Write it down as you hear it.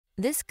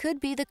This could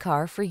be the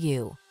car for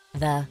you.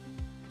 The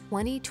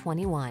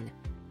 2021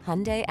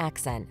 Hyundai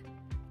Accent.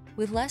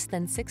 With less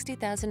than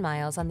 60,000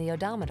 miles on the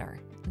odometer,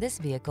 this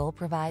vehicle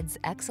provides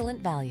excellent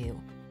value.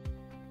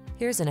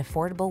 Here's an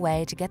affordable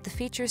way to get the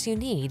features you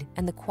need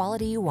and the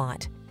quality you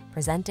want.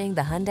 Presenting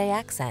the Hyundai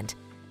Accent,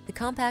 the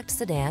compact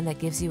sedan that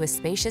gives you a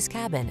spacious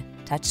cabin,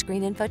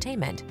 touchscreen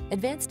infotainment,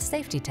 advanced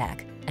safety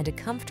tech, and a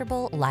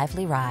comfortable,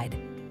 lively ride.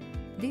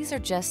 These are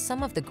just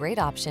some of the great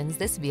options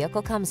this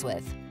vehicle comes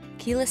with: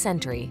 keyless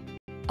entry,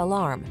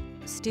 alarm,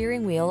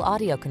 steering wheel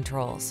audio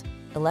controls,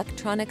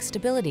 electronic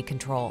stability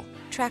control,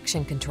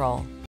 traction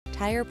control,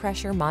 tire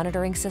pressure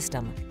monitoring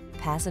system,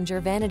 passenger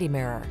vanity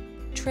mirror,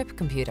 trip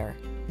computer,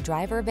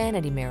 driver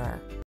vanity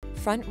mirror,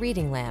 front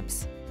reading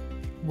lamps.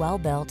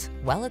 Well-built,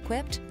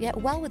 well-equipped, yet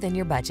well within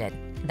your budget.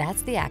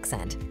 That's the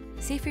Accent.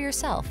 See for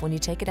yourself when you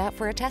take it out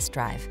for a test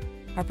drive.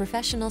 Our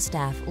professional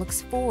staff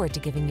looks forward to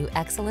giving you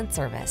excellent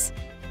service.